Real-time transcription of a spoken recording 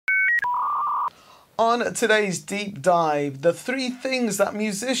On today's deep dive, the 3 things that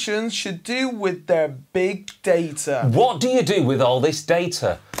musicians should do with their big data. What do you do with all this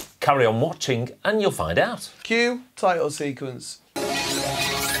data? Carry on watching and you'll find out. Cue title sequence.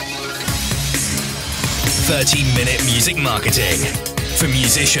 30-minute music marketing for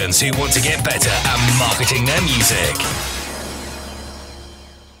musicians who want to get better at marketing their music.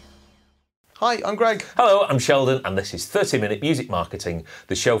 Hi, I'm Greg. Hello, I'm Sheldon, and this is 30-Minute Music Marketing,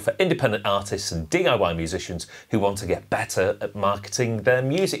 the show for independent artists and DIY musicians who want to get better at marketing their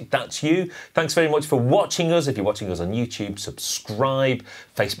music. That's you. Thanks very much for watching us. If you're watching us on YouTube, subscribe.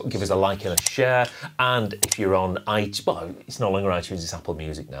 Facebook, give us a like and a share. And if you're on iTunes, well, it's no longer iTunes, it's Apple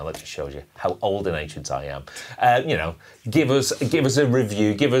Music now. That just shows you how old and ancient I am. Give us a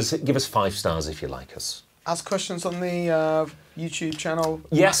review. Give us 5 stars if you like us. Ask questions on the YouTube channel.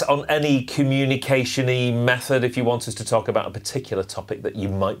 Yes, on any communication-y method. If you want us to talk about a particular topic that you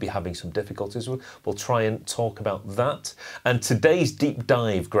might be having some difficulties with, we'll try and talk about that. And today's deep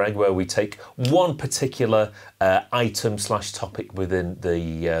dive, Greg, where we take one particular item/topic within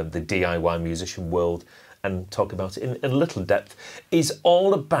the DIY musician world and talk about it in a little depth, is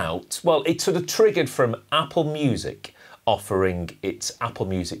all about, well, it's sort of triggered from Apple Music offering its Apple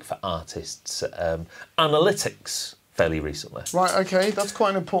Music for Artists analytics fairly recently. Right, okay, that's quite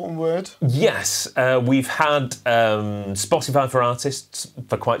an important word. Yes, we've had Spotify for Artists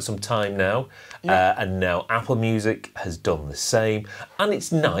for quite some time now, and now Apple Music has done the same, and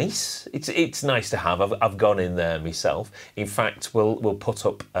it's nice. It's nice to have. I've gone in there myself. In fact, we'll put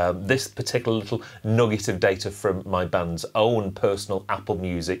up this particular little nugget of data from my band's own personal Apple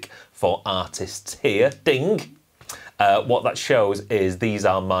Music for Artists here. Ding! What that shows is these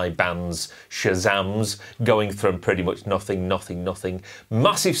are my band's Shazams going from pretty much nothing,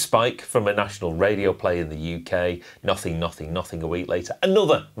 massive spike from a national radio play in the UK, nothing a week later,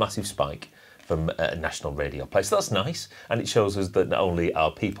 another massive spike from a national radio play. So that's nice, and it shows us that not only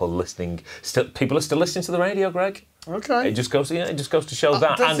are people listening, people are still listening to the radio, Greg. Okay. It just goes to show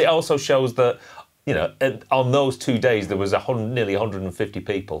that, and it also shows that, you know, on those 2 days there was nearly 150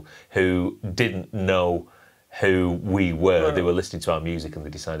 people who didn't know who we were. Right. They were listening to our music and they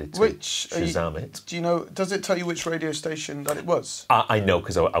decided to Shazam it. Do you know, does it tell you which radio station that it was? I know,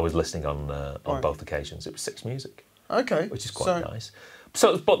 because I was listening on both occasions. It was Six Music. Okay. Which is quite nice.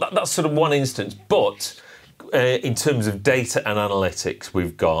 So, but that's sort of one instance. But in terms of data and analytics,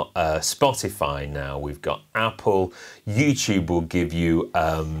 we've got Spotify now, we've got Apple, YouTube will give you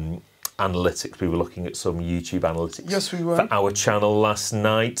analytics. We were looking at some YouTube analytics. Yes, we were. For our channel last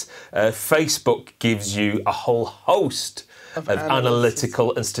night. Facebook gives you a whole host of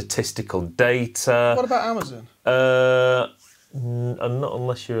analytical and statistical data. What about Amazon? Not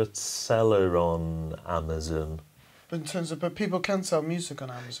unless you're a seller on Amazon. In terms of, but people can sell music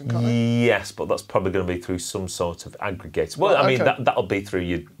on Amazon, can't they? Yes, but that's probably going to be through some sort of aggregator. Well, I mean, that'll be through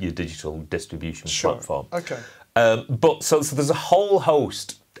your digital distribution platform. Okay. But so there's a whole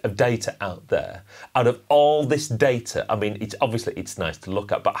host of data out there. Out of all this data, I mean, it's nice to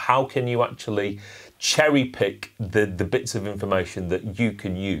look at, but how can you actually cherry pick the bits of information that you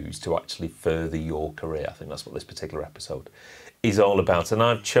can use to actually further your career? I think that's what this particular episode is all about. And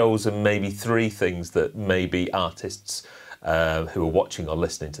I've chosen maybe 3 things that maybe artists who are watching or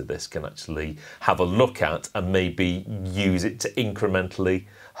listening to this can actually have a look at and maybe use it to incrementally,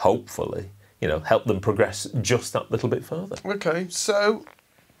 hopefully, help them progress just that little bit further. Okay, so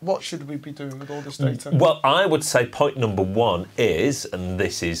what should we be doing with all this data? Well, I would say point number 1 is, and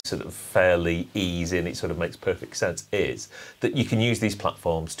this is sort of fairly easy and it sort of makes perfect sense, is that you can use these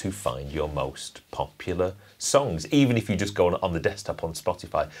platforms to find your most popular songs. Even if you just go on the desktop on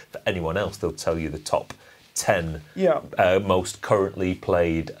Spotify, for anyone else, they'll tell you the top 10 most currently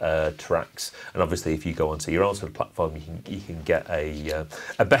played tracks. And obviously, if you go onto your own sort of platform, you can get a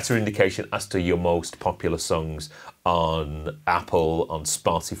better indication as to your most popular songs on Apple, on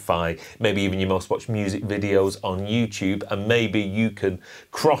Spotify, maybe even your most watched music videos on YouTube, and maybe you can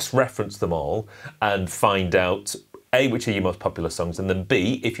cross-reference them all and find out A, which are your most popular songs, and then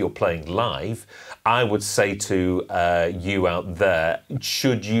B, if you're playing live, I would say to you out there,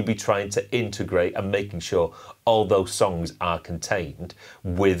 should you be trying to integrate and making sure all those songs are contained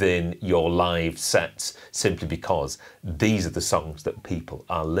within your live sets, simply because these are the songs that people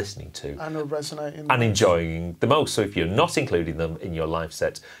are listening to and are resonating and enjoying the most. So if you're not including them in your live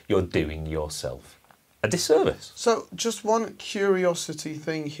set, you're doing yourself a disservice. So just one curiosity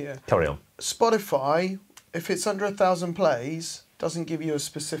thing here. Carry on. Spotify, if it's under 1,000 plays, doesn't give you a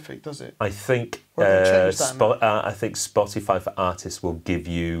specific, does it? I think I think Spotify for Artists will give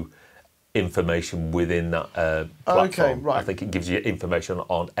you information within that platform. Okay, right. I think it gives you information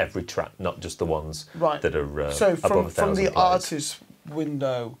on every track, not just the ones Right. that are So above 1,000 from the plays. artist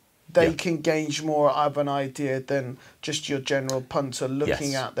window, they Yeah. can gauge more of an idea than just your general punter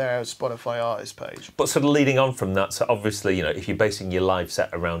looking Yes. at their Spotify artist page. But sort of leading on from that, so obviously, if you're basing your live set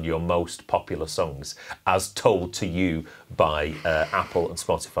around your most popular songs, as told to you by Apple and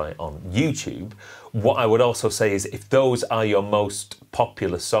Spotify on YouTube, what I would also say is if those are your most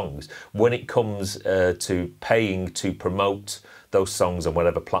popular songs, when it comes to paying to promote those songs on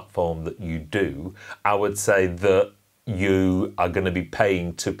whatever platform that you do, I would say that you are going to be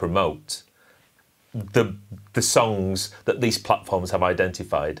paying to promote the songs that these platforms have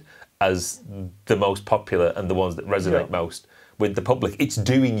identified as the most popular and the ones that resonate most with the public. It's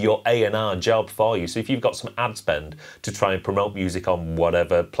doing your A&R job for you. So if you've got some ad spend to try and promote music on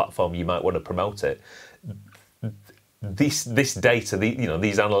whatever platform you might want to promote it, this data,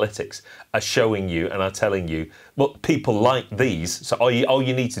 these analytics are showing you and are telling you, look, people like these. So all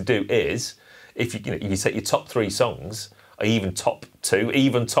you need to do is, if you take your top 3 songs, or even top 2,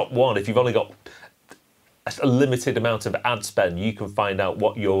 even top 1, if you've only got a limited amount of ad spend, you can find out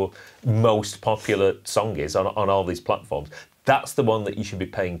what your most popular song is on all these platforms. That's the one that you should be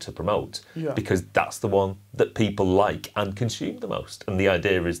paying to promote, because that's the one that people like and consume the most. And the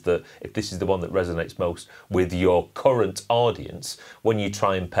idea is that if this is the one that resonates most with your current audience, when you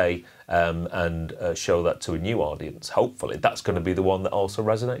try and pay and show that to a new audience, hopefully that's going to be the one that also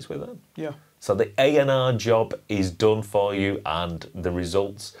resonates with them. Yeah. So the A&R job is done for you, and the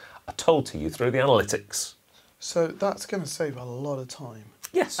results are told to you through the analytics. So that's going to save a lot of time.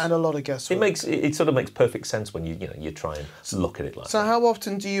 Yes. And a lot of guesswork. It sort of makes perfect sense when you try and look at it like that. So how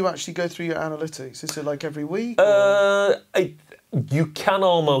often do you actually go through your analytics? Is it like every week? You can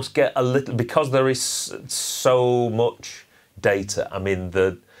almost get a little, because there is so much data. I mean,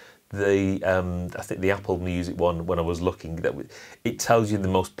 I think the Apple Music one, when I was looking, it tells you the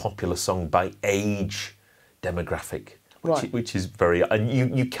most popular song by age demographic, which is very, and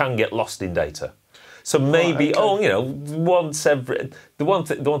you can get lost in data. So maybe, once every, the one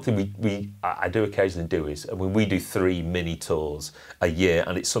thing I do occasionally do is, we do 3 mini tours a year,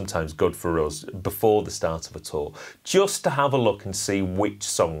 and it's sometimes good for us before the start of a tour, just to have a look and see which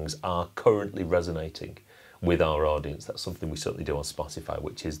songs are currently resonating with our audience. That's something we certainly do on Spotify,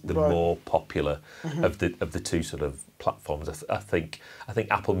 which is the more popular of the two sort of platforms. I think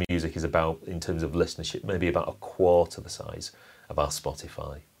Apple Music is about, in terms of listenership, maybe about a quarter the size of our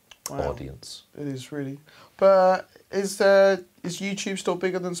Spotify audience. It is really. But is YouTube still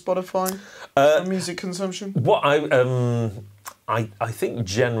bigger than Spotify for music consumption? What I think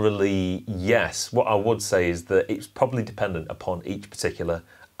generally yes. What I would say is that it's probably dependent upon each particular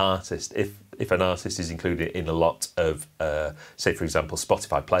artist. If an artist is included in a lot of, say for example,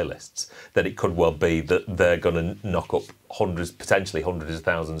 Spotify playlists, then it could well be that they're going to knock up potentially hundreds of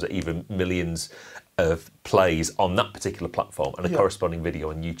thousands, or even millions of plays on that particular platform, and a corresponding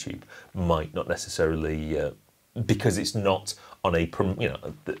video on YouTube might not necessarily, because it's not on a,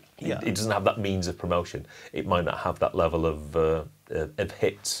 it doesn't have that means of promotion. It might not have that level of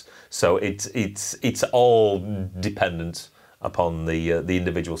hits. So it's all dependent upon the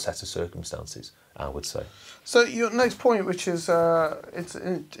individual set of circumstances, I would say. So your next point, which is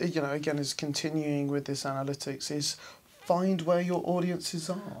again is continuing with this analytics, is find where your audiences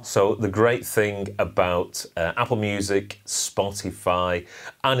are. So the great thing about Apple Music, Spotify,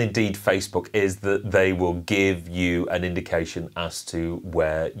 and indeed Facebook is that they will give you an indication as to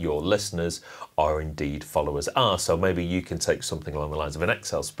where your listeners or indeed followers are. So maybe you can take something along the lines of an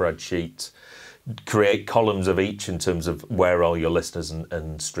Excel spreadsheet, create columns of each in terms of where all your listeners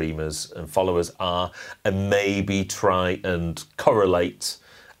and streamers and followers are, and maybe try and correlate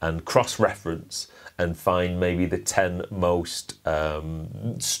and cross-reference and find maybe the 10 most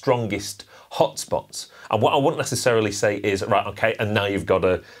strongest hotspots. And what I wouldn't necessarily say is, right, okay, and now you've got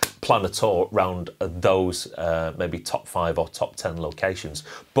to plan a tour around those maybe top 5 or top 10 locations.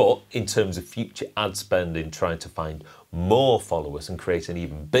 But in terms of future ad spend in trying to find more followers and create an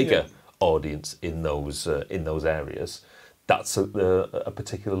even bigger audience in those areas, that's a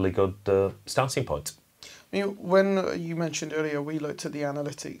particularly good starting point. I mean, when you mentioned earlier, we looked at the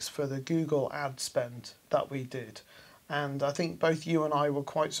analytics for the Google ad spend that we did, and I think both you and I were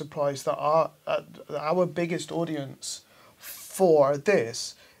quite surprised that our biggest audience for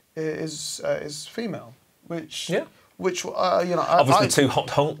this is female, which obviously two hot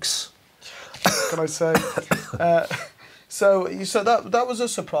hunks. Can I say? So that was a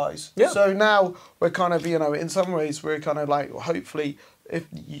surprise. Yeah. So now we're kind of, in some ways we're kind of like, hopefully if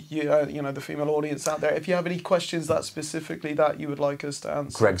you know the female audience out there, if you have any questions that specifically that you would like us to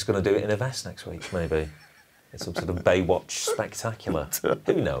answer. Greg's going to do it in a vest next week, maybe. It's some sort of Baywatch spectacular.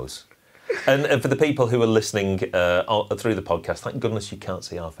 Who knows? And for the people who are listening through the podcast, thank goodness you can't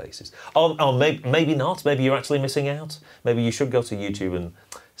see our faces. Or maybe not. Maybe you're actually missing out. Maybe you should go to YouTube and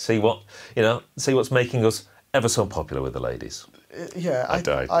see what's making us ever so popular with the ladies. Yeah, I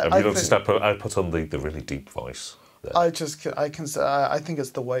put on the really deep voice. There. I think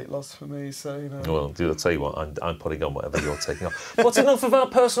it's the weight loss for me. So you know. Well, I'll tell you what, I'm putting on whatever you're taking off. But enough of our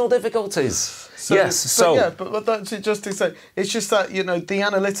personal difficulties. But that's just to say, it's just that the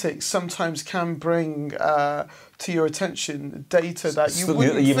analytics sometimes can bring to your attention data that you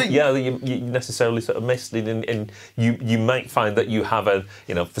wouldn't think. Yeah, you necessarily sort of missed, and you might find that you have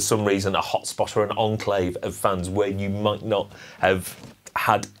for some reason a hotspot or an enclave of fans where you might not have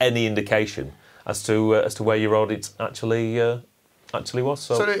had any indication as to where your audience actually was.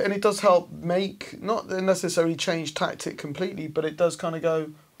 So and it does help make, not necessarily change tactic completely, but it does kind of go,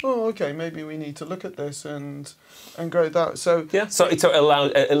 oh, okay, maybe we need to look at this and grow that. So yeah, so it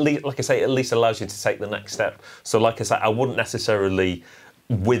allows, at least, like I say, at least allows you to take the next step. So like I say, I wouldn't necessarily,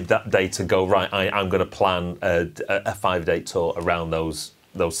 with that data, go right. I'm going to plan a 5-day tour around those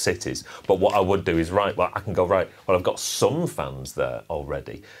cities. But what I would do is, I can go, well, I've got some fans there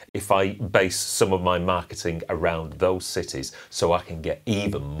already. If I base some of my marketing around those cities so I can get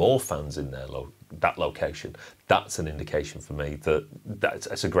even more fans in that location, that's an indication for me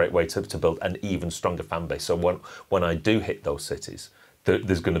that's a great way to build an even stronger fan base. So when I do hit those cities,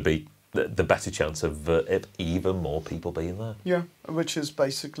 there's going to be the better chance of even more people being there. Yeah, which is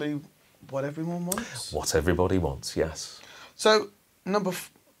basically what everyone wants. What everybody wants, yes. So, number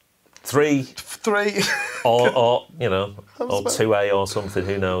 3, or 2A or something.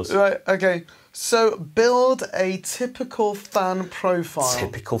 Who knows? Right. Okay. So build a typical fan profile.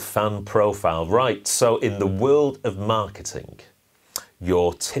 Typical fan profile. Right. So in the world of marketing,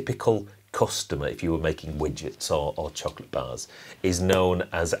 your typical customer, if you were making widgets or chocolate bars, is known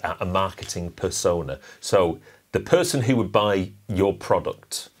as a marketing persona. So the person who would buy your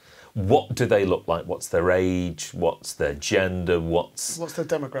product. What do they look like? What's their age? What's their gender? What's their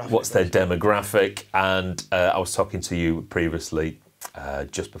demographic? What's their demographic? And I was talking to you previously,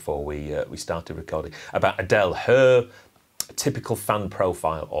 just before we started recording, about Adele. Her typical fan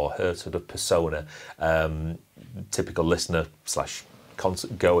profile, or her sort of persona, typical listener /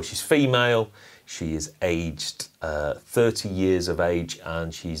 concert goer. She's female. She is aged 30 years of age,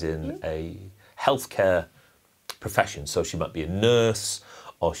 and she's in a healthcare profession. So she might be a nurse,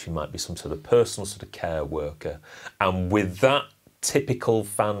 or she might be some sort of personal sort of care worker. And with that typical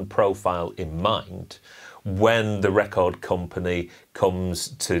fan profile in mind, when the record company comes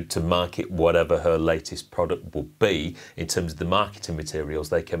to market whatever her latest product will be, in terms of the marketing materials,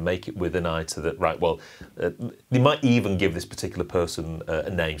 they can make it with an eye to that, they might even give this particular person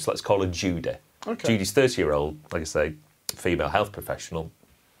a name. So let's call her Judy. Okay. Judy's 30-year-old, like I say, female health professional.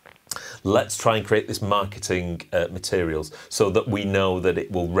 Let's try and create this marketing materials so that we know that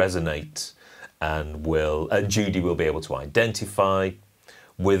it will resonate, and Judy will be able to identify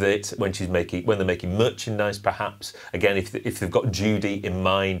with it when they're making merchandise. Perhaps again, if they've got Judy in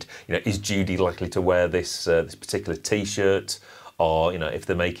mind, is Judy likely to wear this particular T-shirt, or if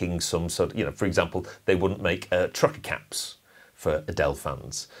they're making some sort of, for example, they wouldn't make trucker caps for Adele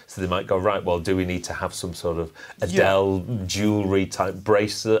fans. So they might go, do we need to have some sort of Adele jewellery type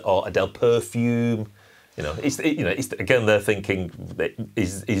bracelet, or Adele perfume? Again, they're thinking,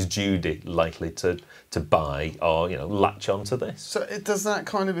 is Judy likely to buy or latch onto this? So does that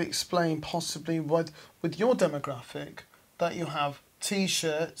kind of explain possibly with your demographic that you have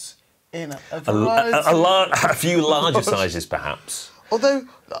T-shirts in a variety, a few larger sizes, perhaps. Although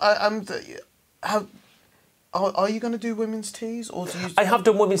Are you going to do women's tees, or do you? I have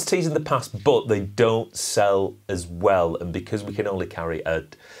done women's tees in the past, but they don't sell as well, and because we can only carry a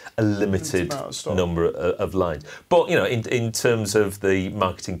limited number of lines. But in terms of the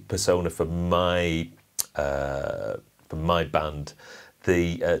marketing persona for my band,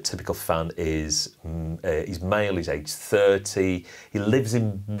 the typical fan is he's male. He's aged 30. He lives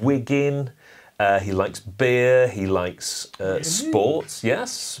in Wigan. He likes beer. He likes sports.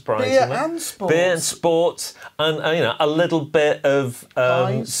 Yes, surprisingly. Beer and sports, and a little bit of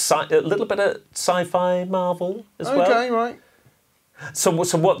sci-fi Marvel as well. Okay, right. So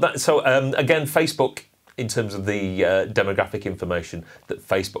again, Facebook, in terms of the demographic information that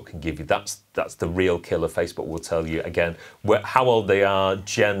Facebook can give you, that's the real killer. Facebook will tell you again how old they are,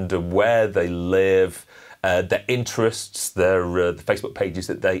 gender, where they live. Their interests, the Facebook pages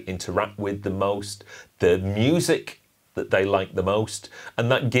that they interact with the most, the music that they like the most,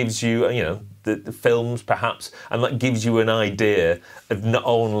 and that gives you, the films perhaps, and that gives you an idea of not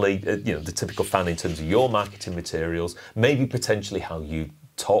only, the typical fan in terms of your marketing materials, maybe potentially how you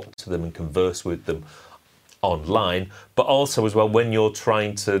talk to them and converse with them online, but also as well when you're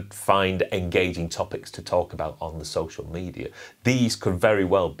trying to find engaging topics to talk about on the social media. These could very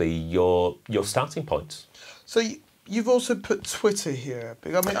well be your starting points. So you've also put Twitter here. I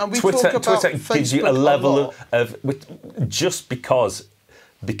mean, and we talk about Twitter Facebook gives you a level lot. of just because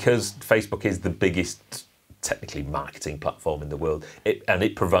Facebook is the biggest technically marketing platform in the world, and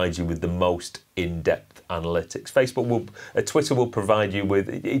it provides you with the most in-depth analytics. Twitter will provide you with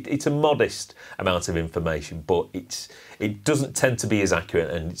it's a modest amount of information, but it doesn't tend to be as accurate,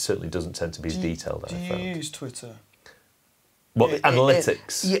 and it certainly doesn't tend to be as detailed. Do you use Twitter? What, the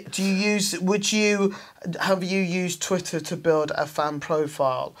analytics? Have you used Twitter to build a fan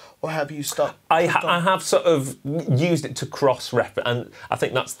profile, or have you stuck? I have sort of used it to cross-reference, and I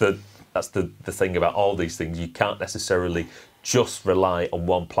think that's the thing about all these things. You can't necessarily just rely on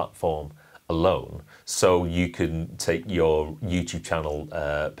one platform alone. So you can take your YouTube channel,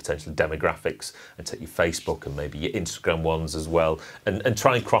 potentially demographics, and take your Facebook and maybe your Instagram ones as well, and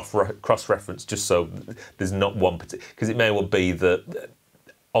try and cross-reference just so there's not one particular, because it may well be that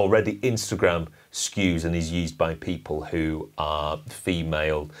already Instagram skews and is used by people who are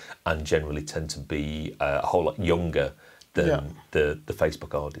female and generally tend to be a whole lot younger than the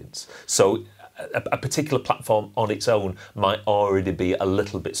Facebook audience. So a particular platform on its own might already be a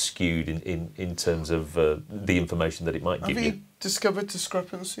little bit skewed in terms of the information that it might give you. Have you discovered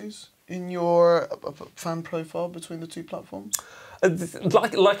discrepancies in your fan profile between the two platforms?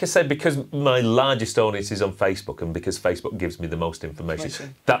 Like I said, because my largest audience is on Facebook, and because Facebook gives me the most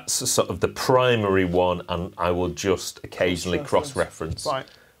information, that's sort of the primary one, and I will just occasionally cross-reference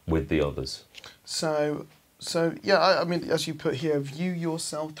with the others. So yeah, I mean, as you put here, view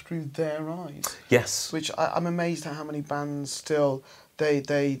yourself through their eyes. Yes. Which I'm amazed at how many bands still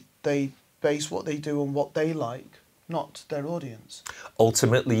they base what they do on what they like, not their audience.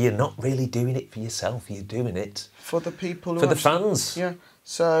 Ultimately, you're not really doing it for yourself. You're doing it for the people, for the fans. Yeah.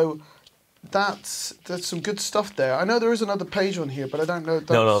 So that's some good stuff there. I know there is another page on here, but I don't know.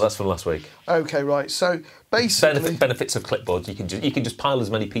 No, that's from last week. Okay, right. So basically, benefits of clipboards. You can just pile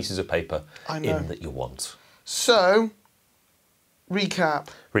as many pieces of paper in that you want. So, recap.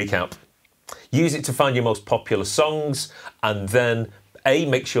 Use it to find your most popular songs, and then A,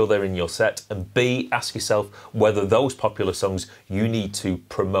 make sure they're in your set, and B, ask yourself whether those popular songs you need to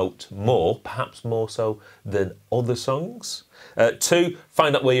promote more, perhaps more so than other songs. 2,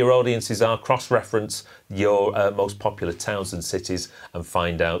 find out where your audiences are, cross-reference your most popular towns and cities, and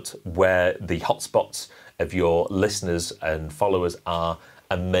find out where the hotspots of your listeners and followers are,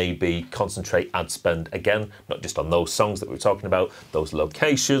 and maybe concentrate ad spend again, not just on those songs that we're talking about, those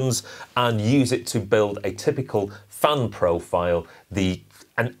locations, and use it to build a typical fan profile,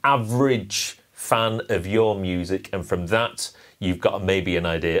 an average fan of your music, and from that you've got maybe an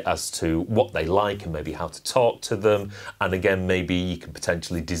idea as to what they like and maybe how to talk to them, and again maybe you can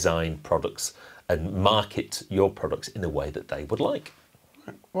potentially design products and market your products in a way that they would like.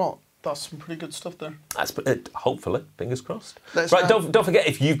 Well, that's some pretty good stuff there. That's hopefully, fingers crossed. Don't forget,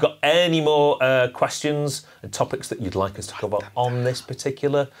 if you've got any more questions and topics that you'd like us to cover on this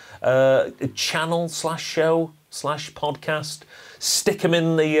particular channel /show /podcast, stick them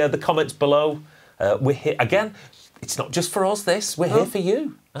in the comments below. We're here again. It's not just for us. We're here for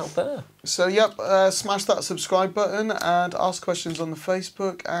you out there. So smash that subscribe button and ask questions on the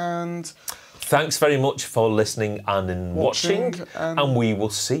Facebook. And thanks very much for listening and watching, and we will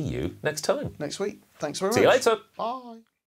see you next time. Next week. Thanks very much. See you later. Bye.